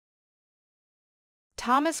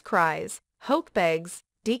Thomas cries, Hope begs,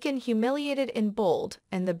 Deacon humiliated in bold,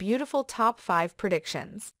 and the beautiful top 5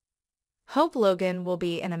 predictions. Hope Logan will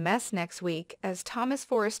be in a mess next week as Thomas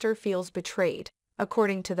Forrester feels betrayed,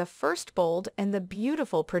 according to the first bold and the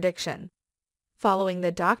beautiful prediction. Following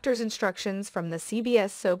the doctor's instructions from the CBS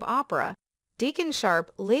soap opera, Deacon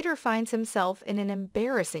Sharpe later finds himself in an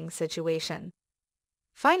embarrassing situation.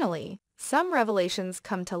 Finally, some revelations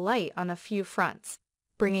come to light on a few fronts,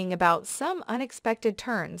 bringing about some unexpected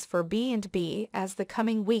turns for B&B as the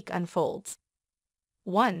coming week unfolds.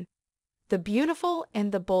 1. The beautiful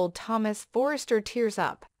and the bold Thomas Forrester tears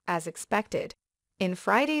up, as expected. In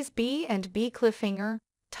Friday's B&B cliffhanger,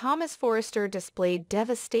 Thomas Forrester displayed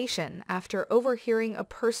devastation after overhearing a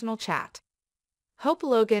personal chat. Hope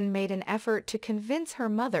Logan made an effort to convince her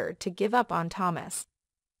mother to give up on Thomas.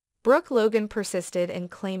 Brooke Logan persisted in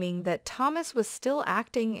claiming that Thomas was still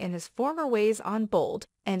acting in his former ways on Bold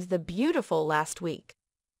and the Beautiful last week.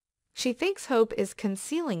 She thinks Hope is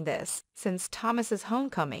concealing this since Thomas's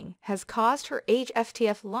homecoming has caused her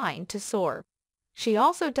HFTF line to soar. She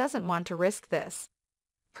also doesn't want to risk this.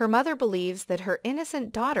 Her mother believes that her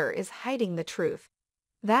innocent daughter is hiding the truth.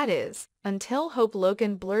 That is, until Hope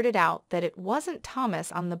Logan blurted out that it wasn't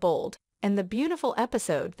Thomas on the Bold and the Beautiful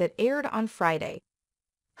episode that aired on Friday.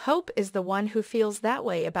 Hope is the one who feels that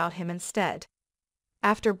way about him instead.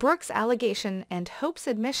 After Brooke's allegation and Hope's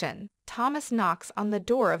admission, Thomas knocks on the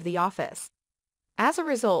door of the office. As a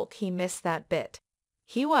result, he missed that bit.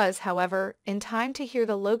 He was, however, in time to hear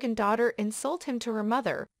the Logan daughter insult him to her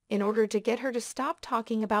mother in order to get her to stop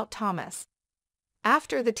talking about Thomas.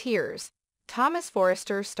 After the tears, Thomas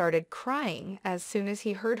Forrester started crying as soon as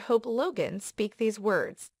he heard Hope Logan speak these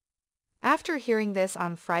words. After hearing this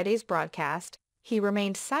on Friday's broadcast, he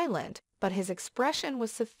remained silent, but his expression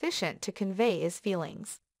was sufficient to convey his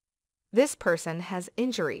feelings. This person has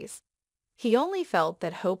injuries. He only felt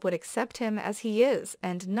that Hope would accept him as he is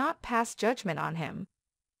and not pass judgment on him.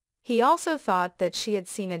 He also thought that she had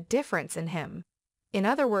seen a difference in him. In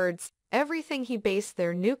other words, everything he based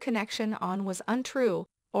their new connection on was untrue,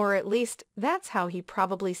 or at least that's how he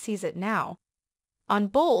probably sees it now. On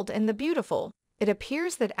Bold and the Beautiful, it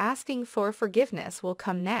appears that asking for forgiveness will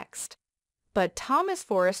come next. But Thomas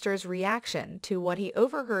Forrester's reaction to what he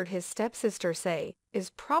overheard his stepsister say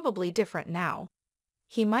is probably different now.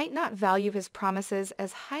 He might not value his promises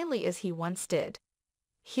as highly as he once did.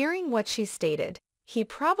 Hearing what she stated, he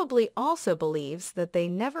probably also believes that they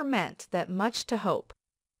never meant that much to Hope.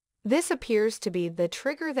 This appears to be the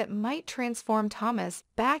trigger that might transform Thomas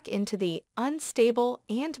back into the unstable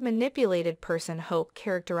and manipulated person Hope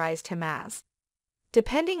characterized him as.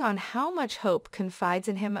 Depending on how much Hope confides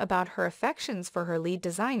in him about her affections for her lead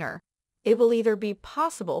designer, it will either be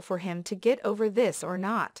possible for him to get over this or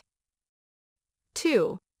not.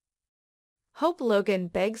 2. Hope Logan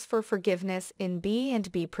begs for forgiveness in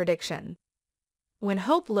B&B prediction. When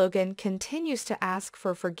Hope Logan continues to ask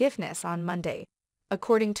for forgiveness on Monday,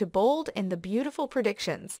 according to Bold and the Beautiful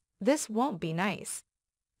predictions, this won't be nice.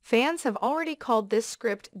 Fans have already called this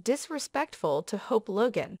script disrespectful to Hope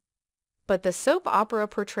Logan, but the soap opera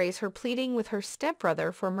portrays her pleading with her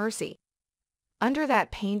stepbrother for mercy. Under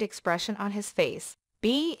that pained expression on his face,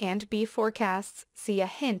 B&B forecasts see a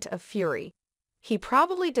hint of fury. He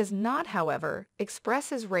probably does not, however, express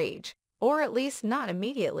his rage, or at least not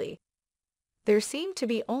immediately. There seemed to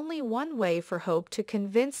be only one way for Hope to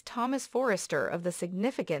convince Thomas Forrester of the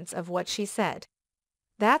significance of what she said.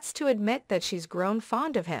 That's to admit that she's grown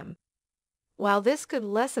fond of him. While this could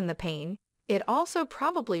lessen the pain, it also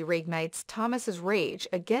probably reignites Thomas's rage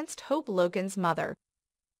against Hope Logan's mother.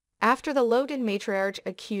 After the Logan matriarch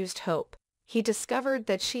accused Hope, he discovered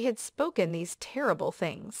that she had spoken these terrible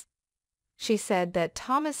things. She said that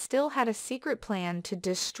Thomas still had a secret plan to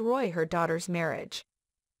destroy her daughter's marriage.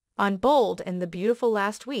 On Bold and the Beautiful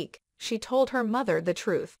last week, she told her mother the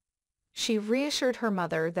truth. She reassured her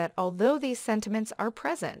mother that although these sentiments are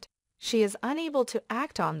present, she is unable to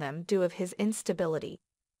act on them due to his instability.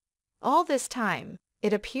 All this time,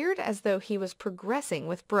 it appeared as though he was progressing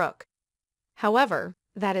with Brooke. However,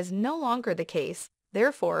 that is no longer the case,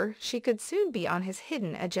 therefore she could soon be on his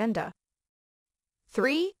hidden agenda.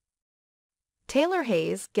 3. Taylor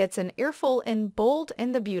Hayes gets an earful in Bold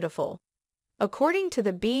and the Beautiful. According to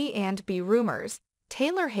the B&B rumors,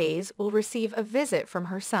 Taylor Hayes will receive a visit from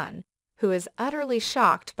her son, who is utterly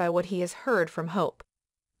shocked by what he has heard from Hope.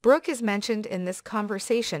 Brooke is mentioned in this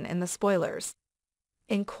conversation in the spoilers.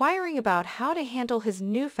 Inquiring about how to handle his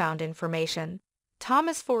newfound information,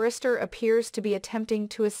 Thomas Forrester appears to be attempting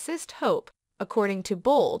to assist Hope, according to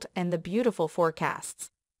Bold and the Beautiful forecasts.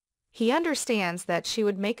 He understands that she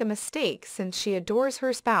would make a mistake since she adores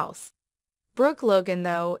her spouse. Brooke Logan,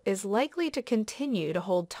 though, is likely to continue to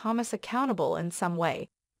hold Thomas accountable in some way,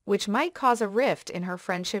 which might cause a rift in her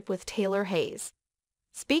friendship with Taylor Hayes.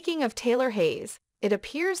 Speaking of Taylor Hayes, it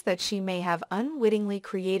appears that she may have unwittingly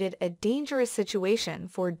created a dangerous situation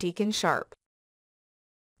for Deacon Sharpe.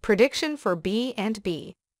 Prediction for B and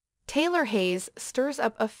B. Taylor Hayes stirs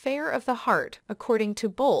up affair of the heart according to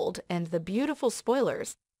Bold and the Beautiful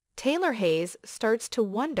spoilers. Taylor Hayes starts to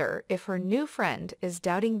wonder if her new friend is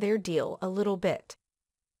doubting their deal a little bit.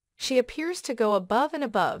 She appears to go above and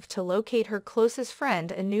above to locate her closest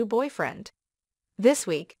friend a new boyfriend. This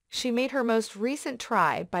week, she made her most recent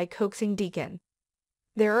try by coaxing Deacon.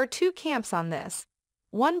 There are two camps on this.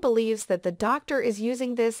 One believes that the doctor is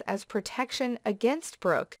using this as protection against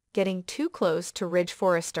Brooke getting too close to Ridge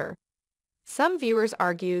Forrester. Some viewers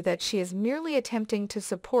argue that she is merely attempting to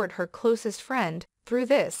support her closest friend through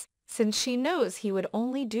this, since she knows he would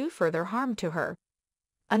only do further harm to her.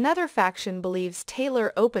 Another faction believes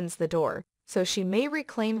Taylor opens the door, so she may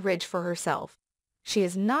reclaim Ridge for herself. She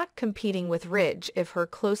is not competing with Ridge if her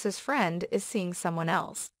closest friend is seeing someone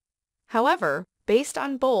else. However, based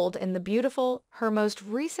on Bold and the Beautiful, her most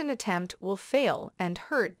recent attempt will fail and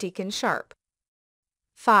hurt Deacon Sharpe.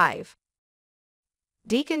 5.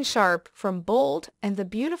 Deacon Sharpe from Bold and the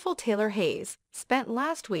Beautiful Taylor Hayes spent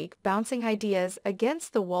last week bouncing ideas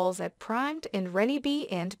against the walls at primed and ready B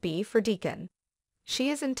and B for Deacon. She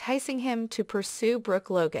is enticing him to pursue Brooke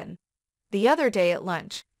Logan. The other day at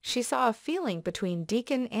lunch, she saw a feeling between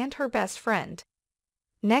Deacon and her best friend.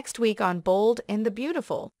 Next week on Bold and the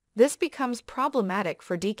Beautiful, this becomes problematic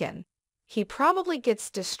for Deacon. He probably gets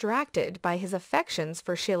distracted by his affections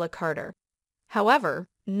for Sheila Carter. However,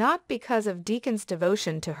 not because of Deacon's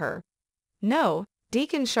devotion to her. No,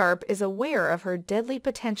 Deacon Sharpe is aware of her deadly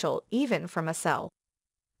potential even from a cell.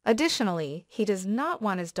 Additionally, he does not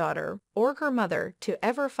want his daughter or her mother to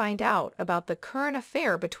ever find out about the current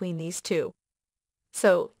affair between these two.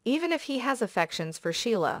 So, even if he has affections for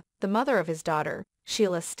Sheila, the mother of his daughter,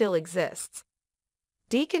 Sheila still exists.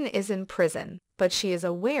 Deacon is in prison, but she is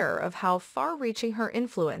aware of how far-reaching her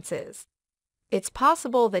influence is. It's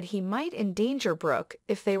possible that he might endanger Brooke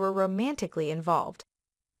if they were romantically involved.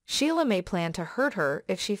 Sheila may plan to hurt her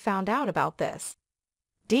if she found out about this.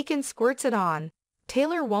 Deacon squirts it on.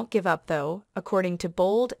 Taylor won't give up though, according to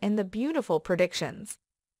Bold and the Beautiful predictions.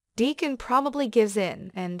 Deacon probably gives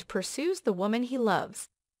in and pursues the woman he loves.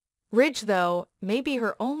 Ridge, though, may be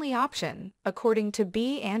her only option, according to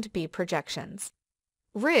B and B projections.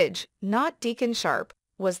 Ridge, not Deacon Sharpe,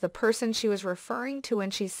 was the person she was referring to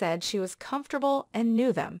when she said she was comfortable and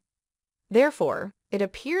knew them. Therefore, it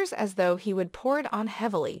appears as though he would pour it on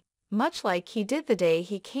heavily, much like he did the day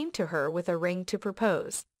he came to her with a ring to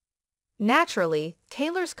propose. Naturally,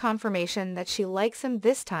 Taylor's confirmation that she likes him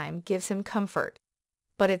this time gives him comfort.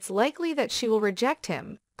 But it's likely that she will reject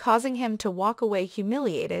him, causing him to walk away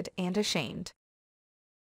humiliated and ashamed.